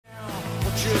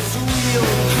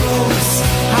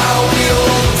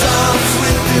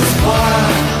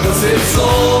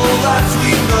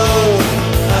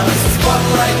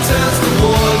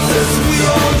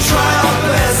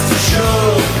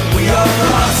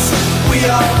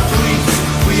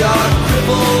We are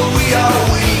crippled, we are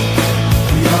weak.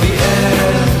 We are the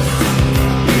F,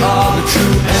 we are the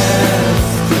true F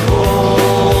to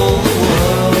all the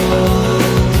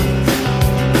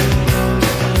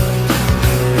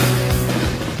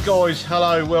world. Guys,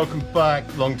 hello, welcome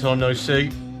back. Long time no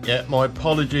see. Yeah, my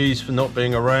apologies for not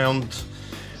being around.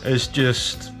 It's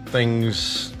just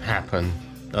things happen,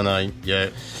 don't they? Yeah.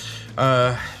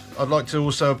 I'd like to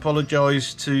also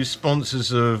apologise to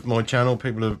sponsors of my channel.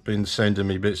 People have been sending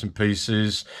me bits and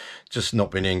pieces, just not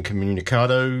been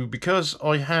incommunicado because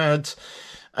I had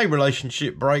a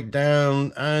relationship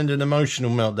breakdown and an emotional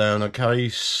meltdown, okay?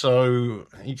 So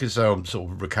you could say I'm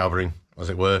sort of recovering, as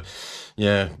it were.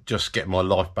 Yeah, just getting my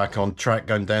life back on track,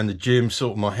 going down the gym,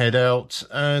 sorting my head out,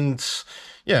 and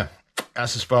yeah,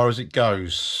 that's as far as it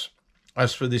goes.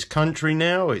 As for this country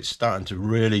now, it's starting to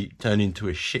really turn into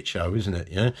a shit show, isn't it?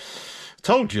 Yeah, I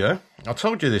told you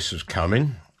this was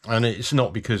coming, and it's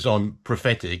not because I'm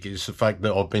prophetic. It's the fact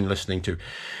that I've been listening to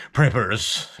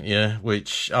preppers, yeah,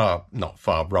 which are not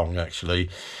far wrong actually.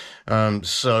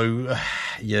 So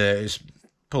yeah, it's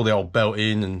pull the old belt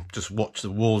in and just watch the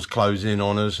walls close in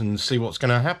on us and see what's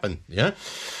going to happen. Yeah.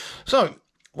 So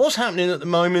what's happening at the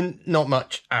moment? Not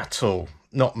much at all.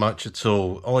 Not much at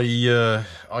all. I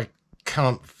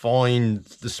can't find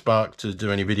the spark to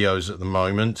do any videos at the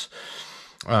moment,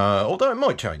 although it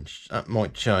might change. That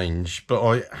might change, but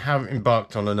I have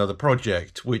embarked on another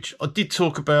project which I did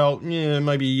talk about, yeah,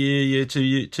 maybe two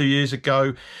years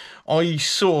ago. I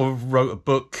sort of wrote a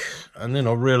book, and then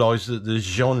I realised that the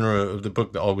genre of the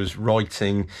book that I was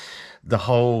writing, the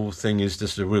whole thing is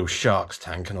just a real shark's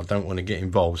tank, and I don't want to get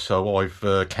involved, so I've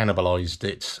cannibalised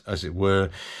it, as it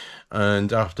were.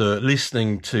 And after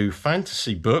listening to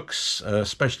fantasy books,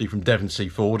 especially from Devon C.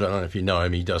 Ford, I don't know if you know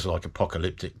him, he does like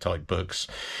apocalyptic type books,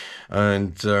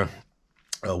 and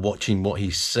watching what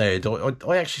he said,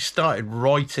 I actually started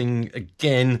writing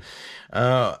again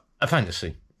a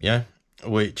fantasy, yeah,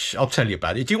 which I'll tell you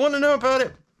about it. Do you want to know about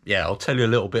it? Yeah, I'll tell you a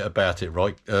little bit about it,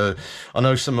 right? I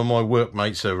know some of my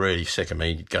workmates are really sick of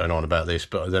me going on about this,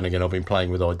 but then again, I've been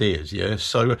playing with ideas, yeah?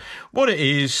 So what it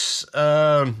is,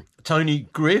 Tony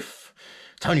Griff,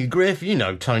 you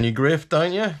know Tony Griff,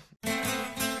 don't you?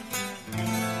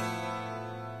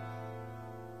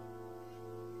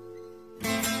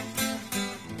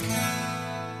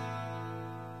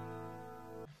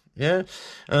 Yeah,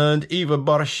 and Eva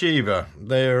Barasheva,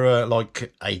 they're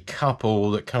like a couple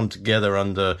that come together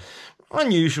under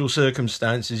unusual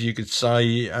circumstances, you could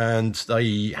say, and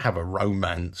they have a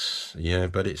romance, yeah,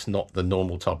 but it's not the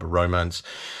normal type of romance.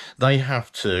 They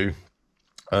have to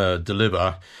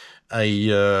deliver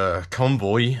a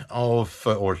convoy of,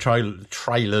 or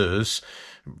trailers,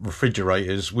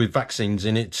 refrigerators with vaccines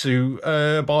in it to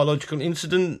a biological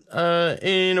incident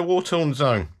in a war-torn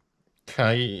zone.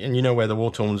 Okay, and you know where the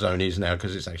war-torn zone is now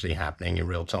because it's actually happening in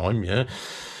real time, yeah.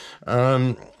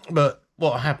 But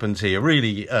what happens here,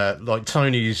 really, like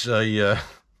Tony's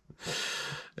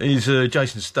he's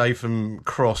Jason Statham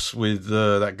cross with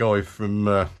that guy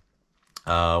from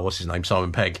what's his name,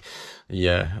 Simon Pegg.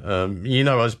 Yeah, you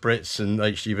know, us Brits and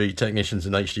HGV technicians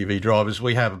and HGV drivers,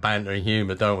 we have a banter and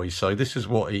humour, don't we? So this is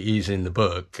what it is in the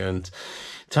book, and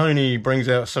Tony brings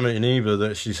out something in Eva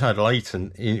that she's had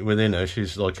latent within her.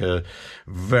 She's like a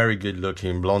very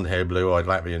good-looking, blonde-haired, blue-eyed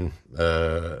Latvian,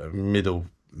 middle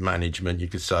management, you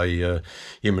could say,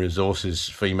 human resources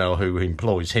female who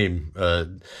employs him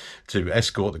to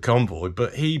escort the convoy.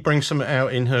 But he brings something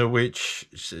out in her which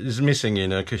is missing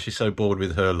in her because she's so bored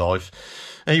with her life.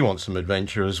 And he wants some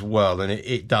adventure as well, and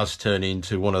it does turn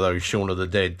into one of those Shaun of the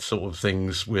Dead sort of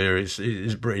things where it's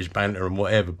British banter and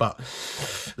whatever, but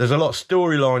there's a lot of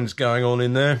storylines going on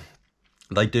in there.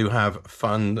 They do have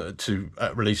fun to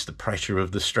release the pressure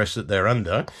of the stress that they're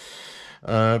under,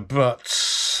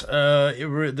 but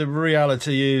the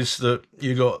reality is that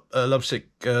you got a lovesick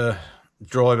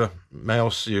driver,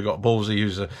 Mouse, you got Ballsy,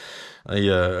 who's a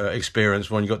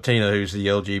experienced one, you got Tina, who's the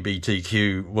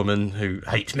LGBTQ woman who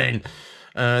hates men.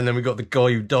 And then we got the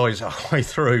guy who dies halfway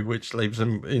through, which leaves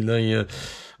them in a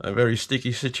very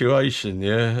sticky situation.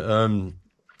 Yeah,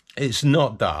 it's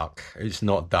not dark. It's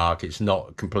not dark. It's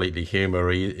not completely humour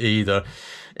either.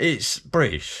 It's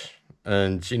British,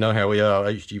 and you know how we are,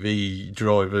 HGV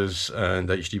drivers and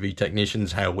HGV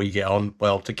technicians. How we get on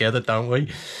well together, don't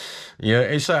we? Yeah,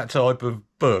 it's that type of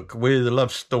book with a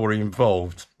love story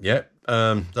involved. Yeah.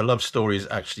 The love story is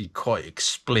actually quite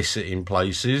explicit in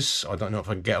places. I don't know if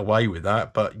I can get away with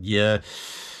that, but yeah,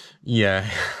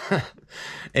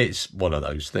 it's one of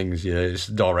those things. Yeah, it's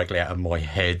directly out of my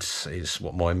head. It's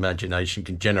what my imagination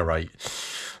can generate.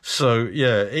 So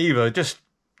yeah, Eva, just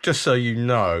just so you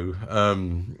know,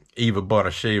 Eva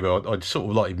Barasheva, I'd sort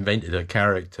of like invented a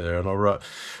character, and I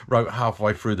wrote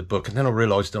halfway through the book, and then I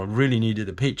realised I really needed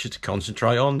a picture to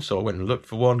concentrate on, so I went and looked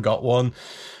for one, got one.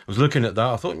 I was looking at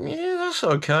that, I thought, yeah, that's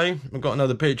okay. I've got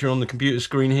another picture on the computer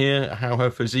screen here, how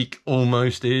her physique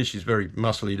almost is. She's very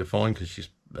muscly defined because she's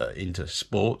into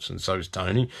sports, and so is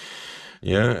Tony.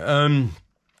 Yeah,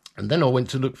 and then I went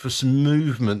to look for some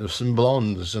movement of some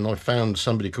blondes, and I found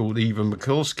somebody called Eva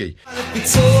Mikulski.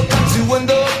 It's all got to end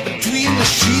up between the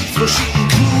sheets, where she can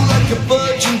cool like a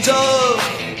virgin dove.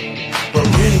 But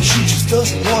really, she just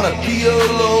doesn't want to be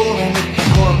alone, and it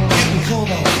getting called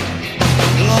out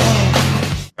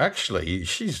love. Actually,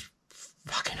 she's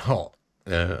fucking hot.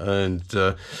 And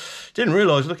didn't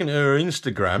realise, looking at her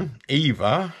Instagram,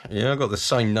 Eva, I got the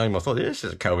same name. I thought, this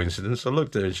is a coincidence. I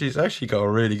looked at her, and she's actually got a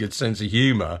really good sense of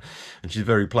humour, and she's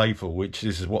very playful, which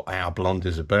this is what Our Blonde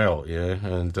is about,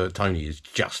 and Tony is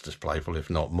just as playful, if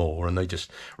not more, and they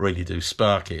just really do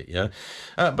spark it,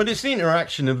 but it's the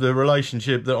interaction of the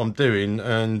relationship that I'm doing,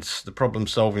 and the problem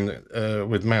solving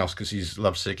with Mouse, because he's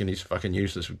lovesick and he's fucking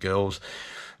useless with girls.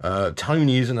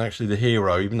 Tony isn't actually the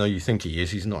hero, even though you think he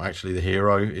is. He's not actually the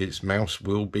hero. It's Mouse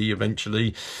will be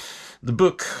eventually. The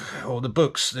book, or the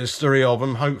books, there's 3 of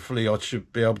them. Hopefully I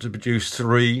should be able to produce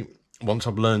 3 once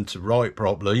I've learned to write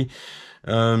properly.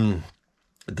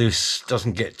 This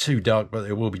doesn't get too dark, but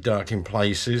there will be dark in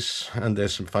places, and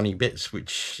there's some funny bits,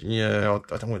 which, I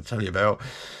don't want to tell you about.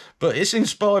 But it's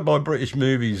inspired by British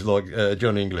movies like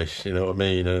John English, you know what I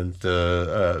mean, and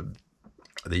the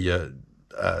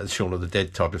Shaun of the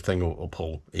Dead type of thing, or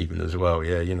Paul even as well,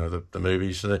 the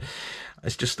movies.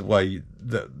 It's just the way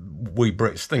that we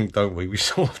Brits think, don't we? We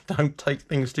sort of don't take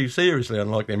things too seriously,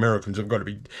 unlike the Americans have got to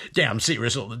be damn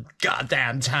serious all the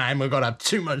goddamn time. We've got to have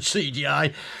too much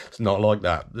CGI. It's not like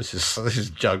that. This is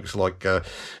jokes like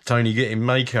Tony getting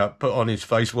makeup put on his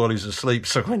face while he's asleep,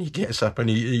 so when he gets up and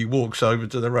he walks over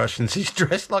to the Russians, he's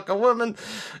dressed like a woman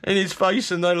in his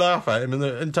face, and they laugh at him,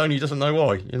 and Tony doesn't know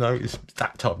why. It's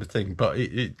that type of thing, but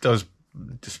it does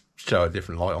just show a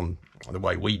different light on the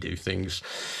way we do things.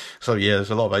 So there's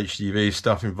a lot of HGV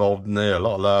stuff involved in there, a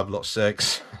lot of love, a lot of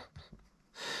sex,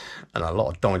 and a lot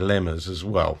of dilemmas as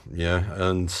well,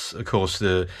 and of course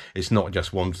it's not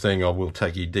just one thing. I will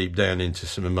take you deep down into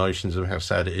some emotions of how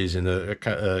sad it is in a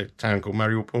town called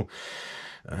Mariupol,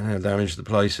 and how damaged the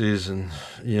place is, and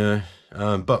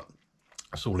but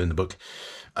that's all in the book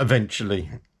eventually.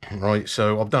 Right,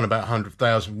 so I've done about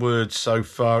 100,000 words so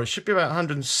far. It should be about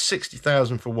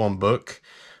 160,000 for one book.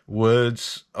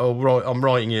 Words. I'm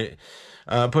writing it,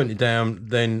 putting it down,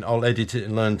 then I'll edit it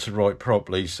and learn to write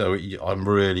properly, so I'm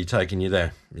really taking you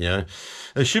there. There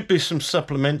should be some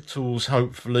supplementals,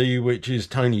 hopefully, which is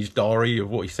Tony's diary of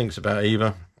what he thinks about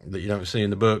Eva, that you don't see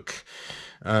in the book.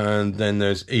 And then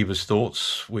there's Eva's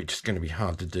thoughts, which is going to be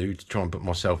hard to do, to try and put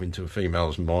myself into a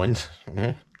female's mind.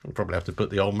 I'll probably have to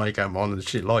put the old makeup on and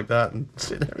shit like that and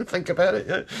sit there and think about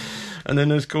it. And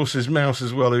then, of course, there's Mouse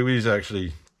as well, who is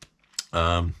actually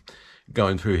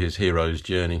going through his hero's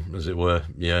journey, as it were,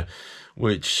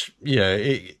 which,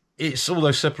 it's all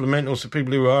those supplementals for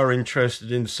people who are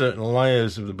interested in certain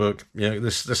layers of the book.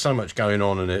 There's so much going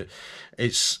on in it.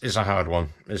 It's a hard one.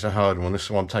 It's a hard one. This is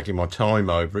why I'm taking my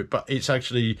time over it, but it's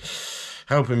actually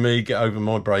helping me get over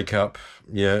my breakup,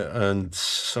 and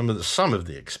some of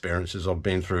the experiences I've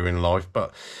been through in life.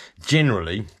 But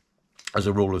generally, as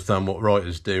a rule of thumb, what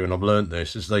writers do, and I've learned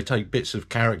this, is they take bits of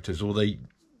characters or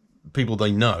people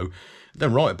they know,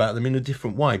 then write about them in a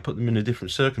different way, put them in a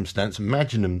different circumstance,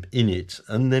 imagine them in it,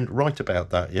 and then write about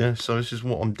that. So this is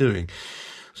what I'm doing.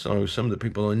 So some of the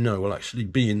people I know will actually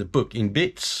be in the book in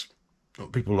bits.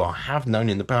 People I have known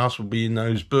in the past will be in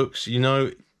those books.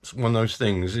 It's one of those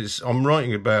things. I'm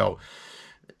writing about,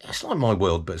 it's like my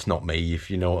world, but it's not me,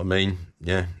 if you know what I mean.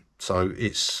 So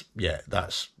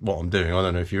that's what I'm doing. I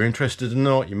don't know if you're interested or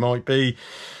not. You might be.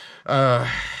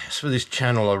 As for this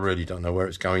channel, I really don't know where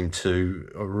it's going to.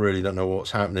 I really don't know what's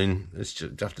happening. It's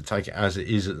just have to take it as it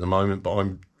is at the moment. But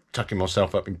I'm tucking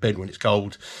myself up in bed when it's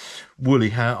cold, woolly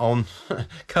hat on,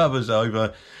 covers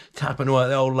over, tapping away at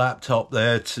the old laptop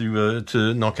there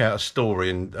to knock out a story.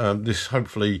 And this,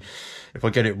 hopefully, if I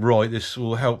get it right, this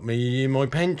will help me in my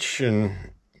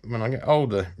pension when I get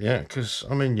older. Because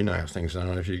I mean, you know how things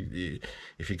are. If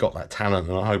you got that talent,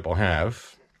 and I hope I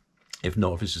have. If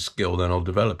not, if it's a skill, then I'll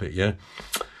develop it,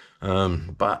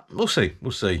 but we'll see.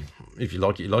 If you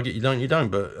like it, you like it. You don't.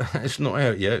 But it's not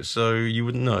out yet, so you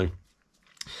wouldn't know.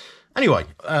 Anyway,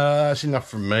 that's enough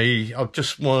from me. I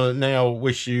just want to now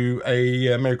wish you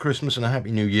a Merry Christmas and a Happy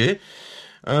New Year.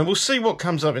 We'll see what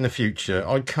comes up in the future.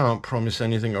 I can't promise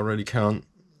anything. I really can't.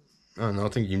 And I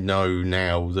think you know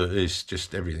now that it's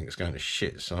just everything's going to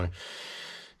shit. So,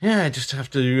 yeah, just have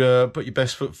to put your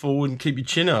best foot forward and keep your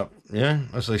chin up. Yeah,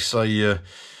 as they say,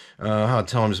 hard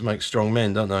times make strong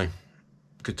men, don't they?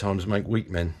 Good times make weak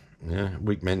men. Yeah,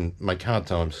 weak men make hard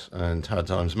times, and hard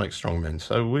times make strong men.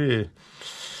 So we're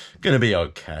going to be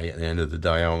okay at the end of the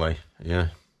day, aren't we? Yeah.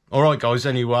 All right, guys.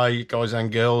 Anyway, guys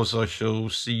and girls, I shall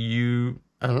see you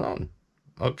around.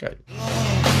 Okay.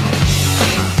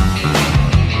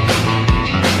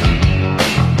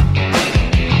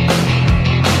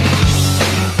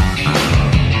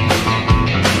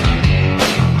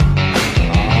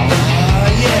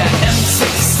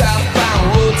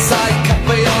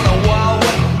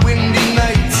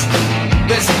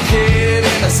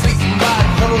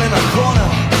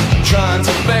 Trying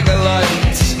to beg a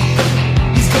light.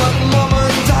 He's got mom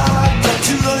and dad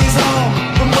tattooed on his arm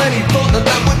from when he thought that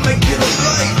that would make it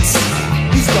right.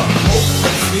 He's got hope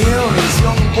and fear on his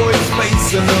young boy's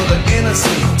face, another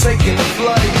innocent taking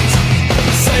flight,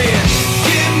 saying,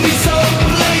 give me some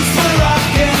place where I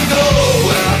can go,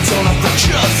 where I don't have to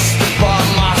just